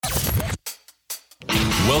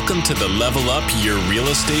Welcome to the Level Up Your Real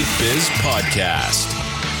Estate Biz podcast.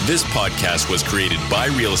 This podcast was created by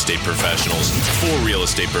real estate professionals for real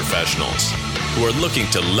estate professionals who are looking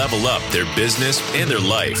to level up their business and their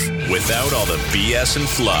life without all the BS and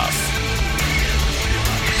fluff.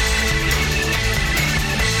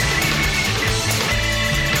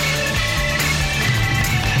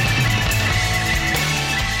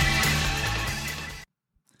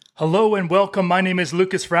 Hello and welcome. My name is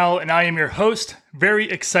Lucas Rowell and I am your host.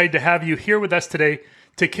 Very excited to have you here with us today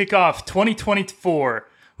to kick off 2024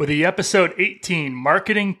 with the episode 18,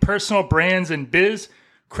 Marketing Personal Brands and Biz,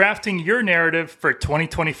 Crafting Your Narrative for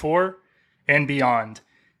 2024 and beyond.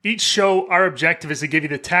 Each show, our objective is to give you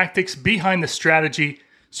the tactics behind the strategy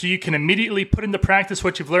so you can immediately put into practice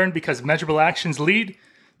what you've learned, because measurable actions lead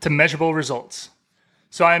to measurable results.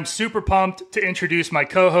 So I am super pumped to introduce my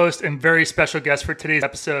co-host and very special guest for today's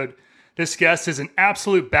episode. This guest is an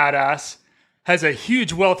absolute badass, has a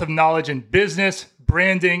huge wealth of knowledge in business,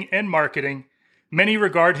 branding, and marketing. Many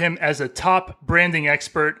regard him as a top branding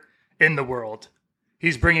expert in the world.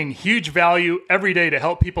 He's bringing huge value every day to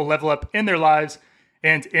help people level up in their lives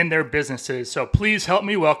and in their businesses. So please help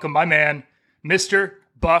me welcome my man, Mr.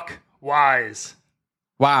 Buck Wise.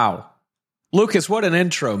 Wow. Lucas, what an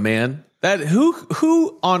intro, man. That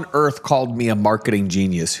who on earth called me a marketing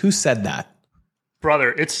genius? Who said that?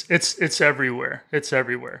 Brother, it's everywhere. It's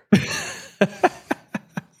everywhere.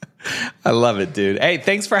 I love it, dude. Hey,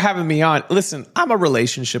 thanks for having me on. Listen, I'm a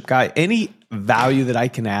relationship guy. Any value that I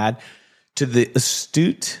can add to the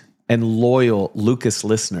astute and loyal Lucas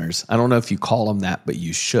listeners, I don't know if you call them that, but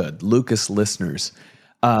you should. Lucas listeners,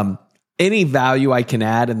 any value I can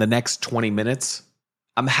add in the next 20 minutes,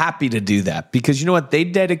 I'm happy to do that, because you know what? They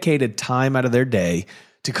dedicated time out of their day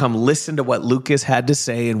to come listen to what Lucas had to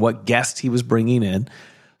say and what guest he was bringing in.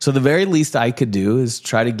 So the very least I could do is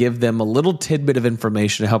try to give them a little tidbit of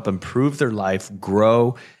information to help improve their life,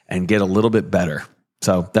 grow, and get a little bit better.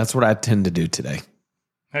 So that's what I tend to do today.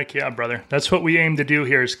 Heck yeah, brother. That's what we aim to do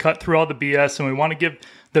here, is cut through all the BS, and we want to give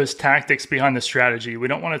those tactics behind the strategy. We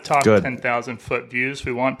don't want to talk 10,000 foot views.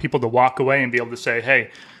 We want people to walk away and be able to say,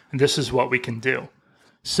 hey, this is what we can do.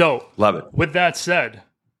 So, love it. With that said,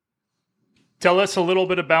 tell us a little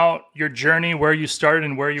bit about your journey, where you started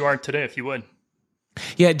and where you are today, if you would.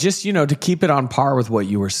 Yeah, just, to keep it on par with what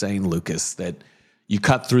you were saying, Lucas, that you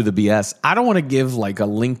cut through the BS. I don't want to give like a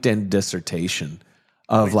LinkedIn dissertation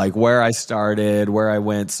of like where I started, where I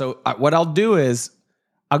went. So what I'll do is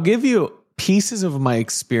I'll give you pieces of my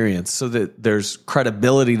experience so that there's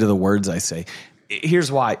credibility to the words I say.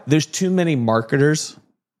 Here's why. There's too many marketers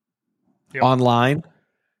online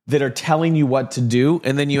that are telling you what to do,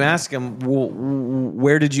 and then you ask them, well,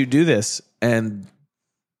 where did you do this? And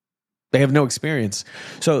they have no experience.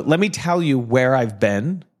 So let me tell you where I've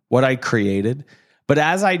been, what I created. But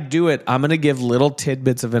as I do it, I'm going to give little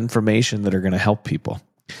tidbits of information that are going to help people.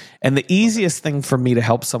 And the easiest thing for me to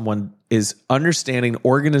help someone is understanding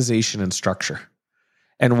organization and structure,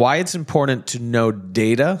 and why it's important to know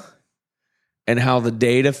data and how the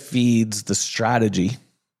data feeds the strategy,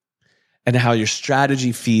 and how your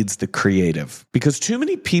strategy feeds the creative. Because too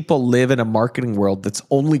many people live in a marketing world that's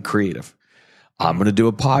only creative. I'm going to do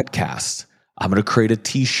a podcast. I'm going to create a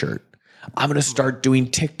t-shirt. I'm going to start doing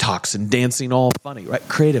TikToks and dancing all funny, right?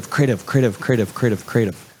 Creative.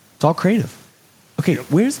 It's all creative. Okay,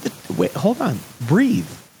 wait, hold on. Breathe,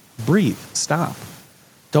 stop.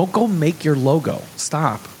 Don't go make your logo.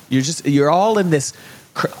 Stop. You're all in this.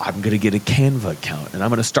 I'm going to get a Canva account and I'm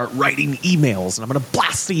going to start writing emails and I'm going to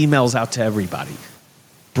blast the emails out to everybody.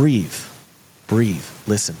 Breathe,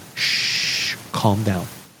 listen, shh, calm down.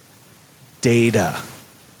 Data.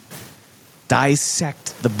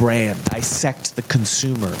 Dissect the brand, dissect the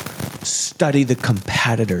consumer, study the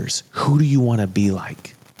competitors. Who do you want to be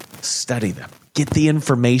like? Study them. Get the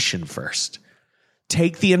information first.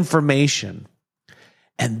 Take the information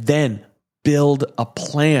and then build a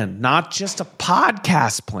plan, not just a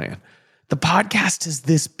podcast plan. The podcast is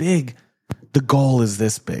this big. The goal is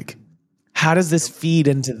this big. How does this feed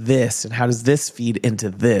into this? And how does this feed into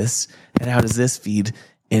this? And how does this feed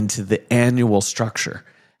into the annual structure?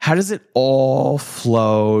 How does it all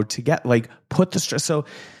flow together? Like put the stress. So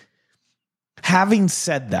having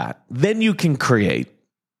said that, then you can create.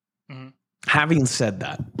 Mm-hmm. Having said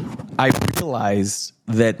that, I realized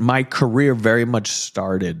that my career very much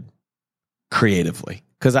started creatively,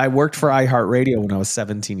 because I worked for iHeartRadio when I was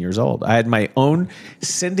 17 years old. I had my own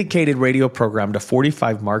syndicated radio program to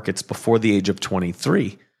 45 markets before the age of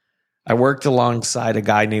 23. I worked alongside a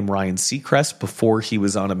guy named Ryan Seacrest before he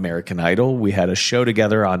was on American Idol. We had a show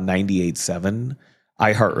together on 98.7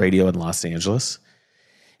 iHeartRadio in Los Angeles.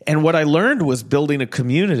 And what I learned was building a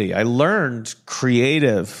community. I learned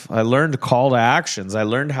creative. I learned call to actions. I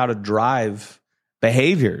learned how to drive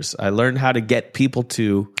behaviors. I learned how to get people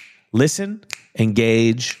to listen,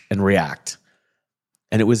 engage, and react.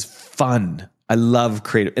 And it was fun. I love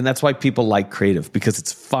creative. And that's why people like creative, because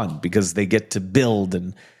it's fun, because they get to build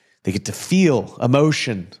and they get to feel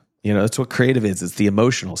emotion. That's what creative is. It's the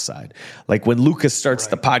emotional side. Like when Lucas starts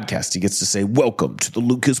the podcast, he gets to say, "Welcome to the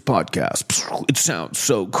Lucas Podcast." It sounds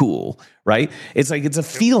so cool, right? It's like, it's a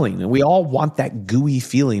feeling. And we all want that gooey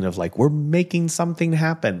feeling of like, we're making something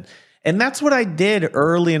happen. And that's what I did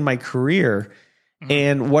early in my career.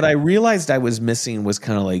 And what I realized I was missing was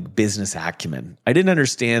kind of like business acumen. I didn't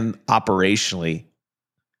understand operationally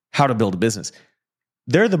how to build a business.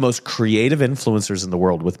 They're the most creative influencers in the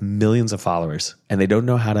world with millions of followers, and they don't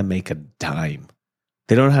know how to make a dime.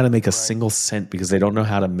 They don't know how to make a single cent because they don't know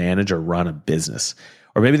how to manage or run a business.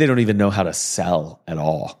 Or maybe they don't even know how to sell at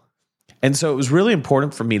all. And so it was really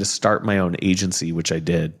important for me to start my own agency, which I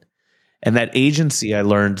did. And that agency, I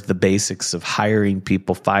learned the basics of hiring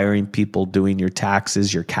people, firing people, doing your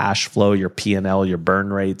taxes, your cash flow, your P&L, your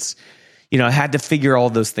burn rates. I had to figure all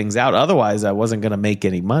those things out. Otherwise, I wasn't going to make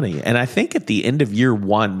any money. And I think at the end of year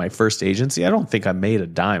one, my first agency, I don't think I made a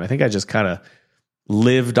dime. I think I just kind of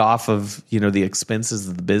lived off of, the expenses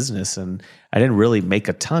of the business. And I didn't really make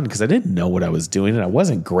a ton because I didn't know what I was doing. And I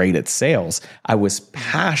wasn't great at sales. I was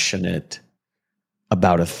passionate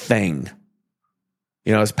about a thing.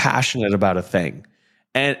 I was passionate about a thing.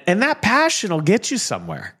 And that passion will get you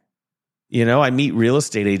somewhere. I meet real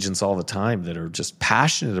estate agents all the time that are just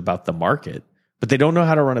passionate about the market, but they don't know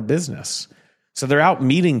how to run a business. So they're out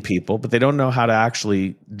meeting people, but they don't know how to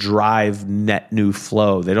actually drive net new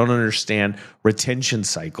flow. They don't understand retention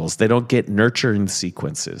cycles. They don't get nurturing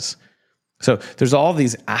sequences. So there's all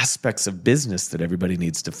these aspects of business that everybody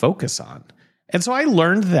needs to focus on. And so I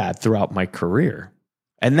learned that throughout my career.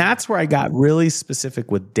 And that's where I got really specific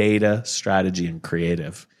with data, strategy, and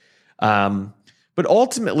creative. But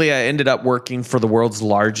ultimately, I ended up working for the world's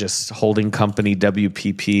largest holding company,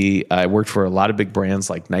 WPP. I worked for a lot of big brands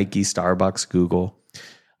like Nike, Starbucks, Google.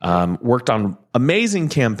 Worked on amazing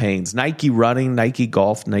campaigns, Nike running, Nike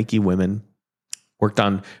golf, Nike women. Worked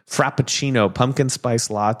on Frappuccino, Pumpkin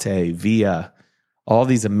Spice Latte, Via, all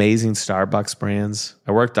these amazing Starbucks brands.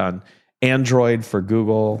 I worked on Android for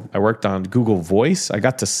Google. I worked on Google Voice. I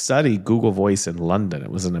got to study Google Voice in London.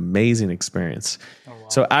 It was an amazing experience. Oh, wow.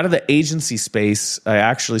 So out of the agency space, I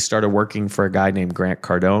actually started working for a guy named Grant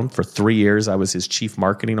Cardone. For 3 years, I was his chief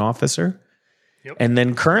marketing officer. Yep. And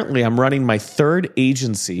then currently, I'm running my third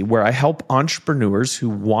agency where I help entrepreneurs who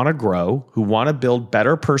want to grow, who want to build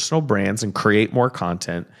better personal brands and create more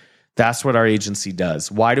content. That's what our agency does.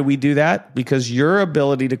 Why do we do that? Because your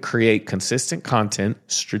ability to create consistent content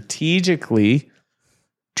strategically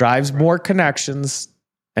drives more connections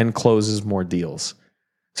and closes more deals.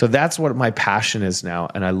 So that's what my passion is now.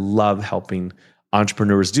 And I love helping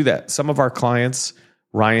entrepreneurs do that. Some of our clients,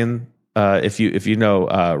 Ryan, if you know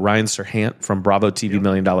Ryan Serhant from Bravo TV $1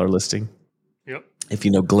 Million Listing. Yep. If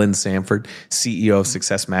you know Glenn Sanford, CEO of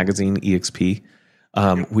Success Magazine, EXP.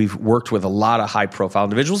 We've worked with a lot of high profile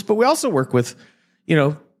individuals, but we also work with,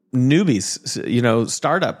 newbies,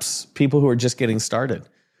 startups, people who are just getting started.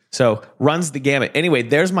 So runs the gamut. Anyway,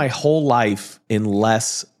 there's my whole life in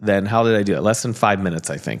less than, how did I do it? Less than 5 minutes,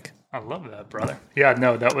 I think. I love that, brother. Yeah,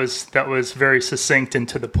 no, that was very succinct and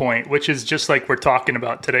to the point, which is just like we're talking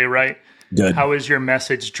about today, right? Good. How is your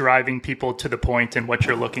message driving people to the point and what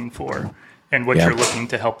you're looking for and what you're looking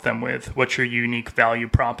to help them with? What's your unique value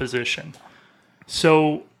proposition?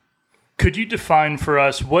 So could you define for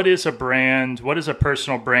us, what is a brand, what is a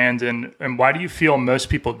personal brand, and why do you feel most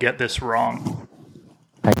people get this wrong?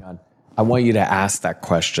 Hang on. I want you to ask that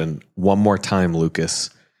question one more time,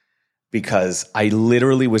 Lucas, because I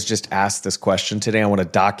literally was just asked this question today. I want to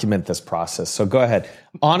document this process. So go ahead.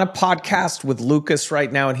 On a podcast with Lucas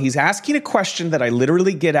right now, and he's asking a question that I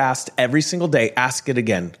literally get asked every single day. Ask it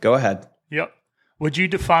again. Go ahead. Yep. Would you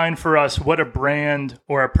define for us what a brand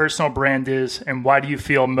or a personal brand is, and why do you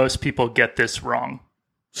feel most people get this wrong?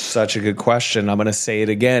 Such a good question. I'm going to say it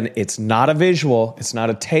again. It's not a visual. It's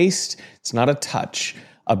not a taste. It's not a touch.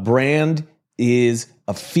 A brand is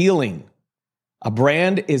a feeling. A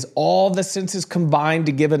brand is all the senses combined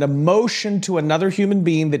to give an emotion to another human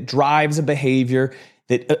being that drives a behavior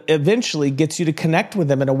that eventually gets you to connect with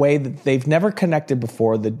them in a way that they've never connected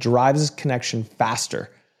before, that drives connection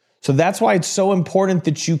faster. So that's why it's so important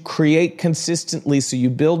that you create consistently so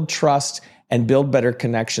you build trust and build better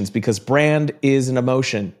connections, because brand is an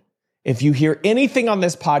emotion. If you hear anything on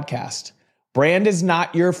this podcast, brand is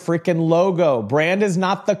not your freaking logo. Brand is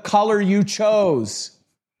not the color you chose.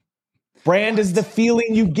 Brand is the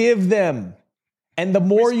feeling you give them. And the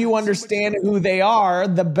more you understand who they are,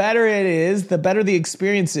 the better it is, the better the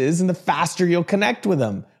experience is, and the faster you'll connect with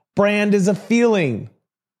them. Brand is a feeling.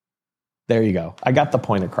 There you go. I got the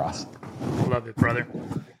point across. Love it, brother.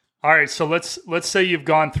 All right, so let's say you've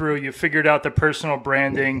gone through, you figured out the personal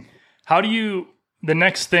branding. How do you, the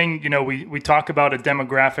next thing, we talk about a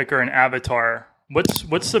demographic or an avatar.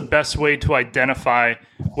 What's the best way to identify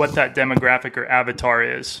what that demographic or avatar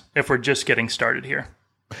is if we're just getting started here?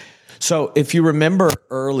 So if you remember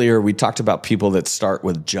earlier, we talked about people that start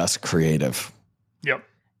with just creative. Yep.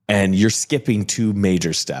 And you're skipping two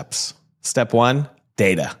major steps. Step one,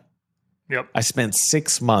 data. Yep. I spent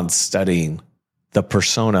 6 months studying the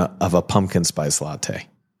persona of a pumpkin spice latte.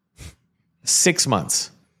 6 months.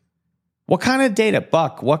 What kind of data,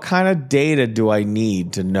 Buck? What kind of data do I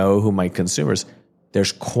need to know who my consumers?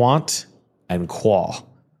 There's quant and qual.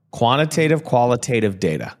 Quantitative, qualitative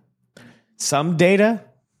data. Some data,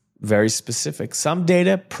 very specific. Some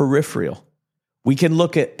data, peripheral. We can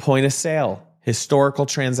look at point of sale, historical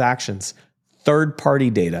transactions,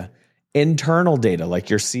 third-party data, internal data, like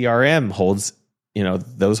your CRM holds,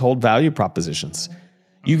 those hold value propositions.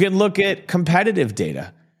 You can look at competitive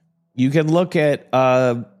data. You can look at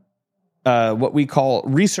what we call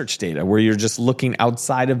research data, where you're just looking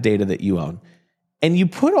outside of data that you own. And you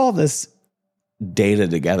put all this data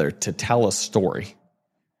together to tell a story.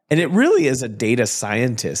 And it really is a data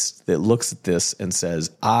scientist that looks at this and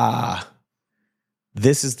says,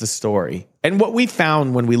 this is the story. And what we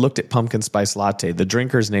found when we looked at pumpkin spice latte, the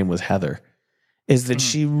drinker's name was Heather, is that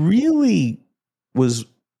she really was,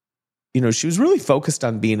 she was really focused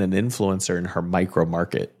on being an influencer in her micro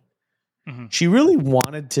market. Mm-hmm. She really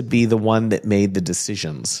wanted to be the one that made the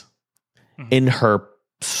decisions in her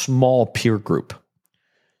small peer group.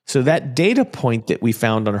 So that data point that we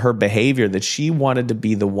found on her behavior, that she wanted to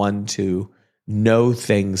be the one to know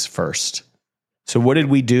things first. So what did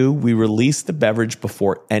we do? We released the beverage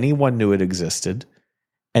before anyone knew it existed.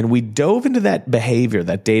 And we dove into that behavior,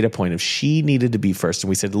 that data point of she needed to be first. And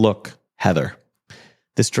we said, look, Heather,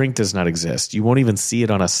 this drink does not exist. You won't even see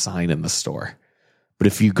it on a sign in the store. But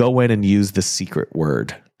if you go in and use the secret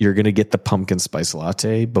word, you're going to get the pumpkin spice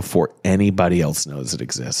latte before anybody else knows it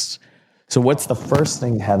exists. So what's the first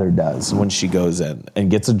thing Heather does when she goes in and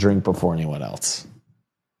gets a drink before anyone else?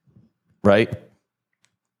 Right?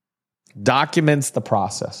 Documents the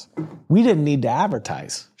process. We didn't need to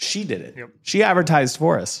advertise. She did it. Yep. She advertised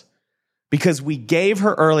for us because we gave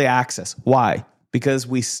her early access. Why? Because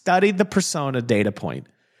we studied the persona data point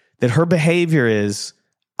that her behavior is,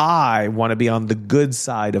 I want to be on the good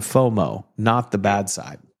side of FOMO, not the bad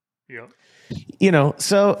side. Yep.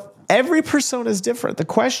 So every persona is different. The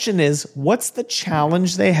question is, what's the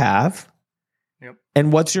challenge they have? Yep.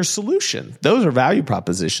 And what's your solution? Those are value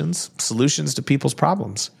propositions, solutions to people's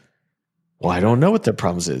problems. Well, I don't know what their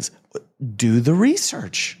problems is. Do the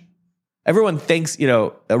research. Everyone thinks,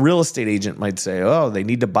 a real estate agent might say, oh, they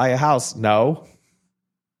need to buy a house. No,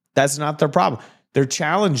 that's not their problem. Their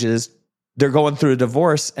challenge is they're going through a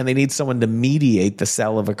divorce and they need someone to mediate the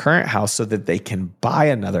sale of a current house so that they can buy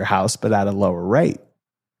another house, but at a lower rate.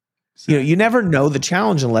 You never know the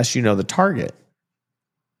challenge unless you know the target.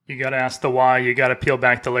 You got to ask the why. You got to peel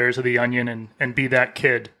back the layers of the onion and be that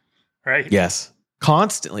kid, right? Yes,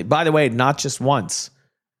 constantly. By the way, not just once.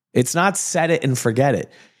 It's not set it and forget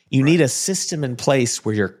it. You need a system in place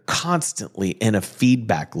where you're constantly in a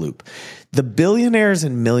feedback loop. The billionaires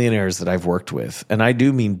and millionaires that I've worked with, and I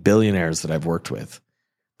do mean billionaires that I've worked with,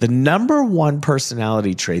 the number one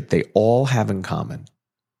personality trait they all have in common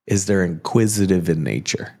is they're inquisitive in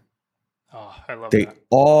nature. Oh, I love They that.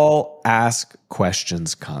 all ask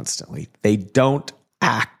questions constantly. They don't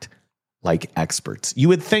act like experts. You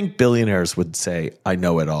would think billionaires would say, I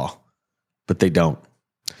know it all, but they don't.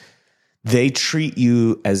 They treat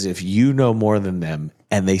you as if you know more than them,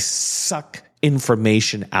 and they suck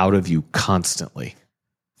information out of you constantly.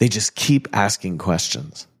 They just keep asking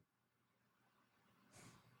questions.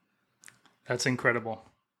 That's incredible.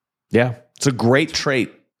 Yeah, it's a great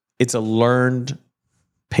trait. It's a learned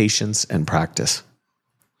patience and practice.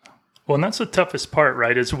 Well, and that's the toughest part,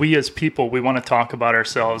 right? Is we as people, we want to talk about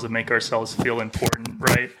ourselves and make ourselves feel important,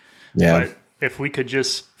 right? Yeah. But if we could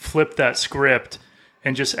just flip that script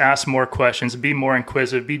and just ask more questions, be more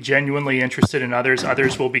inquisitive, be genuinely interested in others,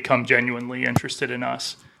 others will become genuinely interested in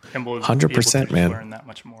us. And we'll 100%, man. learn that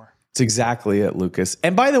much more. It's exactly it, Lucas.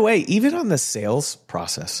 And by the way, even on the sales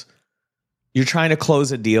process, you're trying to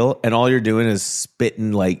close a deal and all you're doing is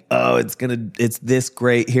spitting like, oh, it's this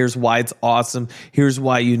great. Here's why it's awesome. Here's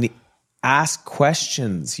why you need. Ask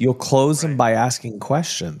questions. You'll close them by asking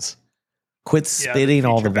questions. Quit spitting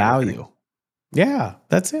all the value. Yeah,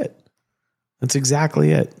 that's it. That's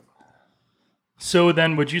exactly it. So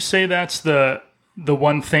then would you say that's the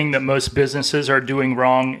one thing that most businesses are doing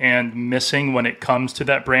wrong and missing when it comes to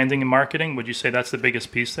that branding and marketing? Would you say that's the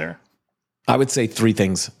biggest piece there? I would say three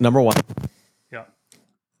things. Number one,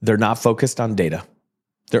 they're not focused on data.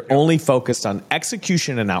 They're only focused on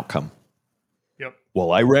execution and outcome. Yep.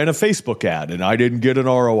 Well, I ran a Facebook ad and I didn't get an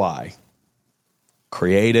ROI.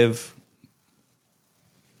 Creative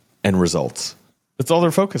and results. That's all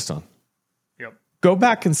they're focused on. Yep. Go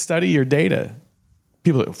back and study your data.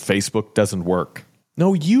 People, Facebook doesn't work.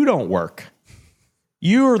 No, you don't work.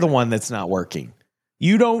 You're the one that's not working.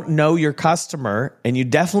 You don't know your customer, and you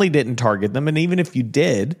definitely didn't target them. And even if you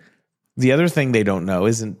did, the other thing they don't know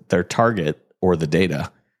isn't their target or the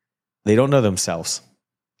data. They don't know themselves.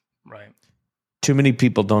 Right. Too many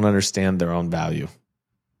people don't understand their own value.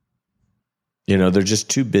 You know, they're just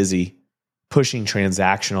too busy pushing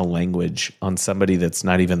transactional language on somebody that's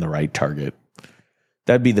not even the right target.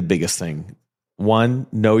 That'd be the biggest thing. One,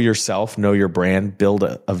 know yourself, know your brand, build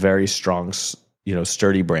a very strong,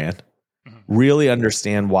 sturdy brand. Mm-hmm. Really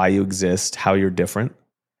understand why you exist, how you're different.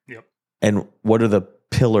 Yep. And what are the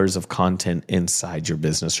pillars of content inside your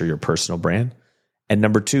business or your personal brand. And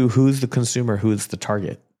number two, who's the consumer? Who's the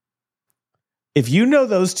target? If you know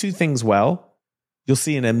those two things well, you'll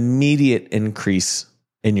see an immediate increase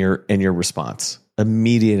in your response.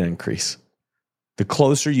 Immediate increase. The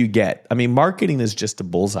closer you get. I mean, marketing is just a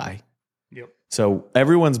bullseye. Yep. So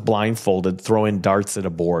everyone's blindfolded, throwing darts at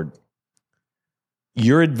a board.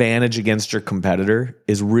 Your advantage against your competitor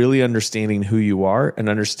is really understanding who you are and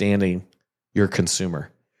understanding your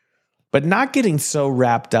consumer, but not getting so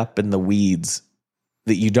wrapped up in the weeds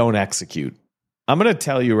that you don't execute. I'm going to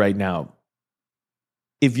tell you right now,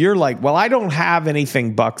 if you're like, well, I don't have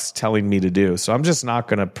anything Buck's telling me to do, so I'm just not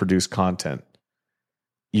going to produce content,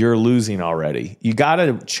 you're losing already. You got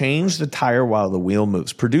to change the tire while the wheel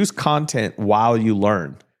moves. Produce content while you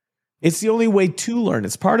learn. It's the only way to learn.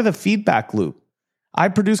 It's part of the feedback loop. I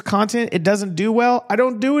produce content. It doesn't do well. I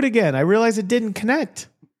don't do it again. I realize it didn't connect.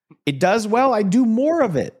 It does well. I do more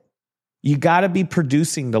of it. You got to be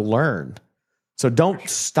producing to learn. So don't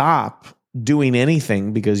stop doing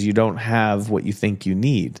anything because you don't have what you think you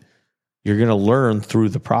need. You're going to learn through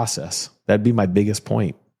the process. That'd be my biggest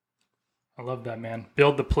point. I love that, man.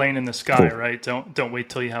 Build the plane in the sky, cool. Right? Don't wait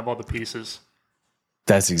till you have all the pieces.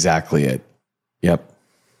 That's exactly it. Yep.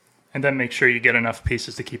 And then make sure you get enough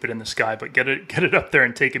pieces to keep it in the sky, but get it up there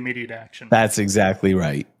and take immediate action. That's exactly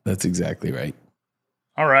right. That's exactly right.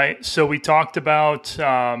 All right. So we talked about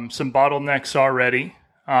some bottlenecks already.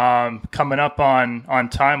 Coming up on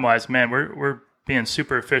time-wise, man, we're being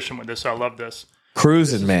super efficient with this. I love this.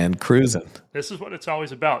 Cruising. This is what it's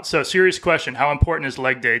always about. So serious question. How important is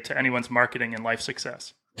leg day to anyone's marketing and life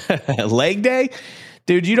success? Leg day?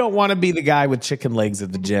 Dude, you don't want to be the guy with chicken legs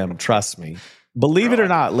at the gym. Trust me. Believe it or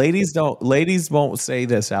not, ladies won't say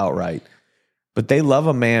this outright, but they love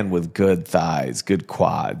a man with good thighs, good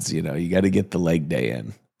quads. You know, you got to get the leg day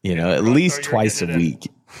in, at least twice a week.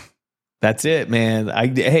 That's it, man.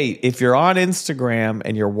 Hey, if you're on Instagram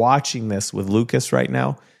and you're watching this with Lucas right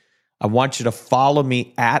now, I want you to follow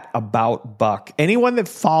me at AboutBuck. Anyone that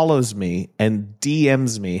follows me and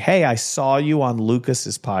DMs me, hey, I saw you on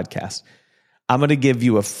Lucas's podcast, I'm going to give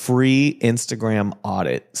you a free Instagram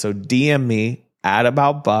audit. So DM me at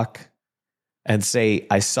AboutBuck and say,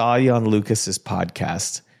 I saw you on Lucas's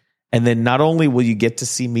podcast. And then not only will you get to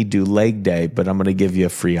see me do leg day, but I'm going to give you a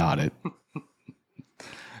free audit.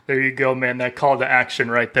 There you go, man. That call to action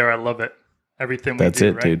right there. I love it. Everything we do, That's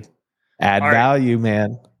it, right? Dude. Add value,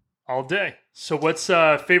 man. All day. So what's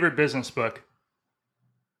favorite business book?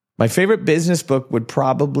 My favorite business book would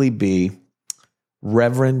probably be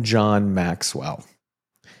Reverend John Maxwell,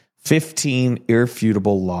 15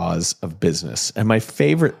 Irrefutable Laws of Business. And my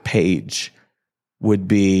favorite page would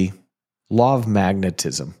be Law of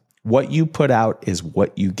Magnetism. What you put out is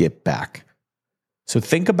what you get back. So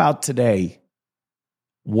think about today.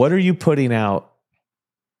 What are you putting out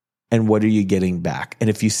and what are you getting back? And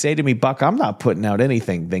if you say to me, Buck, I'm not putting out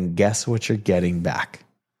anything, then guess what you're getting back?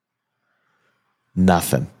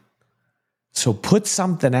 Nothing. So put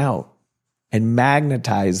something out and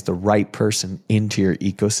magnetize the right person into your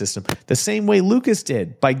ecosystem. The same way Lucas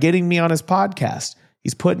did by getting me on his podcast.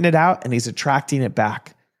 He's putting it out and he's attracting it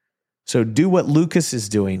back. So do what Lucas is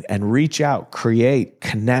doing and reach out, create,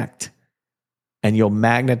 connect, and you'll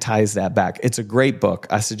magnetize that back. It's a great book.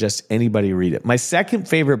 I suggest anybody read it. My second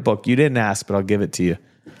favorite book, you didn't ask, but I'll give it to you.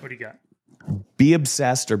 What do you got? Be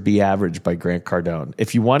Obsessed or Be Average by Grant Cardone.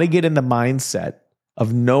 If you want to get in the mindset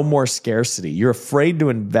of no more scarcity. You're afraid to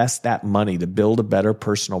invest that money to build a better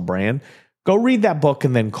personal brand. Go read that book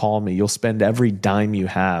and then call me. You'll spend every dime you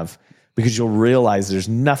have because you'll realize there's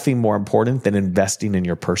nothing more important than investing in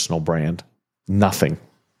your personal brand. Nothing.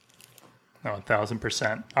 No,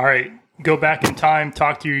 1,000%. All right. Go back in time,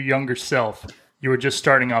 talk to your younger self. You were just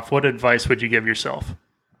starting off. What advice would you give yourself?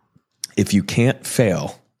 If you can't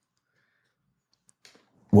fail,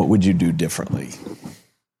 what would you do differently?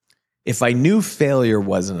 If I knew failure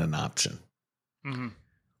wasn't an option,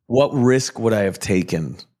 what risk would I have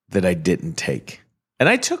taken that I didn't take? And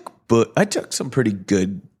I took some pretty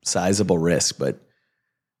good, sizable risk, but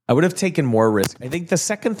I would have taken more risk. I think the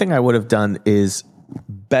second thing I would have done is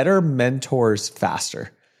better mentors faster.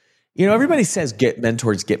 You know, everybody says get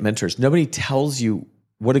mentors, get mentors. Nobody tells you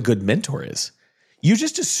what a good mentor is. You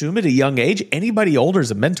just assume at a young age, anybody older is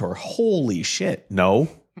a mentor. Holy shit. No.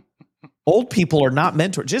 Old people are not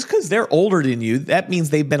mentors. Just because they're older than you, that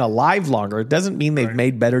means they've been alive longer. It doesn't mean they've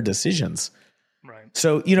made better decisions. Right.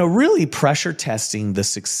 So, you know, really pressure testing the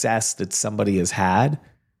success that somebody has had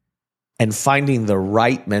and finding the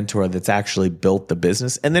right mentor that's actually built the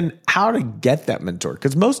business, and then how to get that mentor.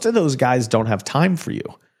 Because most of those guys don't have time for you.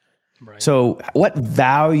 Right. So what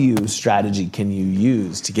value strategy can you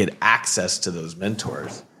use to get access to those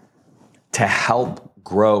mentors to help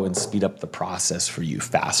grow and speed up the process for you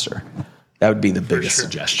faster? That would be the biggest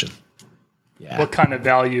suggestion. Yeah. What kind of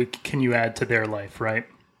value can you add to their life, right?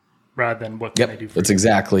 Rather than what can they do for you? That's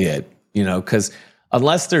exactly it. You know, because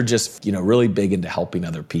unless they're just, you know, really big into helping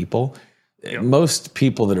other people, most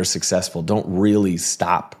people that are successful don't really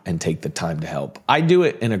stop and take the time to help. I do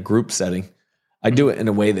it in a group setting. I do it in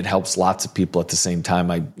a way that helps lots of people at the same time.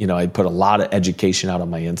 I put a lot of education out on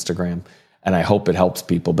my Instagram, and I hope it helps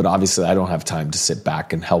people. But obviously, I don't have time to sit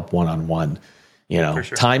back and help one-on-one. You know,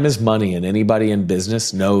 time is money, and anybody in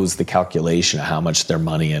business knows the calculation of how much their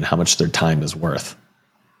money and how much their time is worth.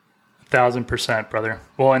 1,000%, brother.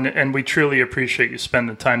 Well, and we truly appreciate you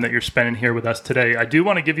spending the time that you're spending here with us today. I do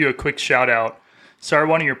want to give you a quick shout out. Saw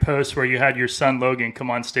one of your posts where you had your son Logan come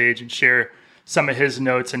on stage and share some of his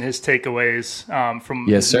notes and his takeaways from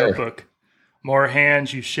his notebook. More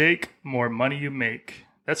hands you shake, more money you make.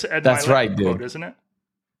 That's Ed Mylett right, quote, dude. Isn't it?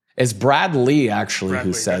 It's Brad Lee, actually,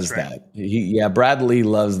 who says that. Brad Lee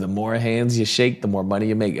loves the more hands you shake, the more money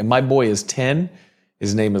you make. And my boy is 10.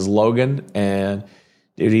 His name is Logan. And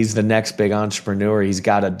dude, he's the next big entrepreneur. He's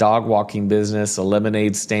got a dog walking business, a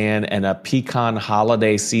lemonade stand, and a pecan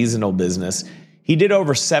holiday seasonal business. He did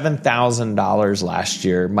over $7,000 last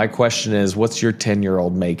year. My question is, what's your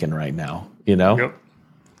 10-year-old making right now? You know? Yep.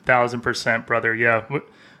 1,000%, brother. Yeah.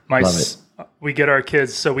 Love it. We get our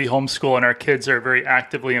kids, so we homeschool, and our kids are very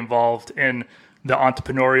actively involved in the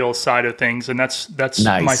entrepreneurial side of things. And that's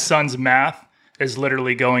nice. My son's math is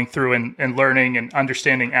literally going through and learning and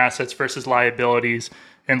understanding assets versus liabilities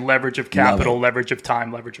and leverage of capital, leverage of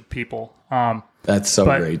time, leverage of people. That's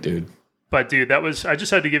great, dude. But dude, I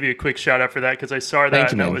just had to give you a quick shout out for that because I saw that.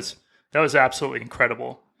 Thank you, and that was absolutely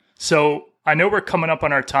incredible. So I know we're coming up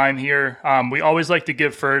on our time here. We always like to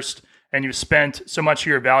give first, and you've spent so much of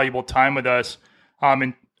your valuable time with us.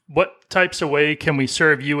 And what types of way can we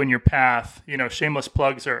serve you in your path? You know, shameless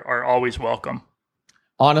plugs are always welcome.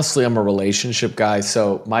 Honestly, I'm a relationship guy.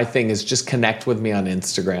 So my thing is just connect with me on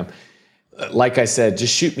Instagram. Like I said,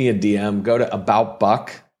 just shoot me a DM, go to About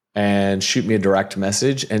Buck and shoot me a direct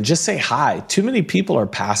message and just say hi. Too many people are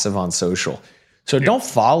passive on social. So don't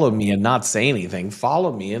follow me and not say anything.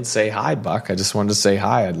 Follow me and say, hi, Buck. I just wanted to say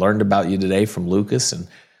hi. I learned about you today from Lucas and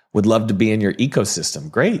would love to be in your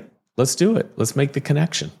ecosystem. Great. Let's do it. Let's make the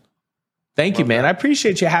connection. Thank you, man. I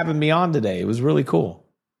appreciate you having me on today. It was really cool.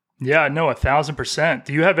 Yeah, no, 1,000%.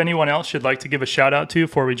 Do you have anyone else you'd like to give a shout out to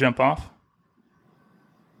before we jump off?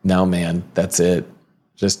 No, man. That's it.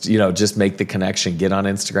 Just make the connection. Get on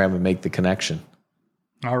Instagram and make the connection.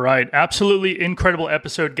 All right. Absolutely incredible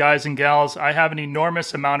episode, guys and gals. I have an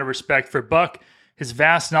enormous amount of respect for Buck, his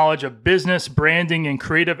vast knowledge of business, branding, and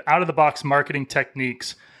creative out-of-the-box marketing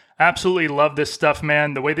techniques. Absolutely love this stuff,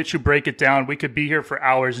 man. The way that you break it down, we could be here for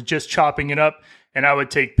hours just chopping it up, and I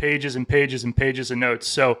would take pages and pages and pages of notes.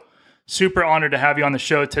 So super honored to have you on the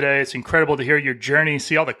show today. It's incredible to hear your journey,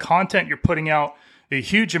 see all the content you're putting out, the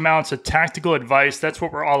huge amounts of tactical advice. That's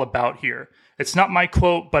what we're all about here. It's not my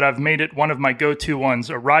quote, but I've made it one of my go-to ones.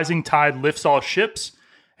 A rising tide lifts all ships.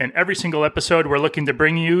 And every single episode, we're looking to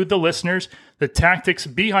bring you, the listeners, the tactics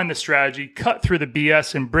behind the strategy, cut through the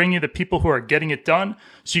BS, and bring you the people who are getting it done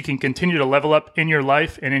so you can continue to level up in your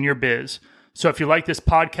life and in your biz. So if you like this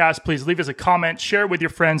podcast, please leave us a comment, share it with your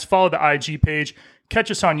friends, follow the IG page, catch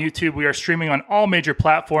us on YouTube. We are streaming on all major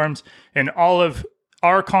platforms, and all of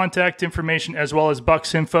Our contact information as well as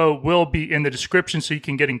Buck's info will be in the description so you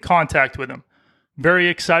can get in contact with him. Very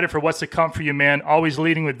excited for what's to come for you, man. Always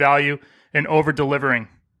leading with value and over-delivering.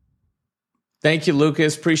 Thank you,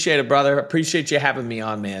 Lucas. Appreciate it, brother. Appreciate you having me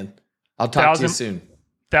on, man. I'll talk to you soon.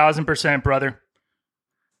 1000%, brother.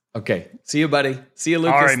 Okay. See you, buddy. See you,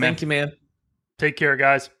 Lucas. All right, Thank you, man. Take care,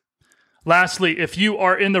 guys. Lastly, if you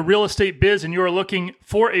are in the real estate biz and you are looking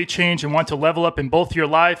for a change and want to level up in both your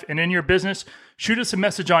life and in your business, shoot us a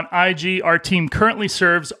message on IG. Our team currently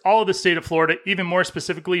serves all of the state of Florida, even more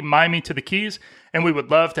specifically Miami to the Keys, and we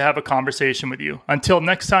would love to have a conversation with you. Until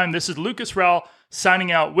next time, this is Lucas Rowell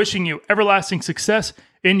signing out, wishing you everlasting success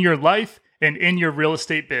in your life and in your real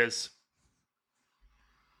estate biz.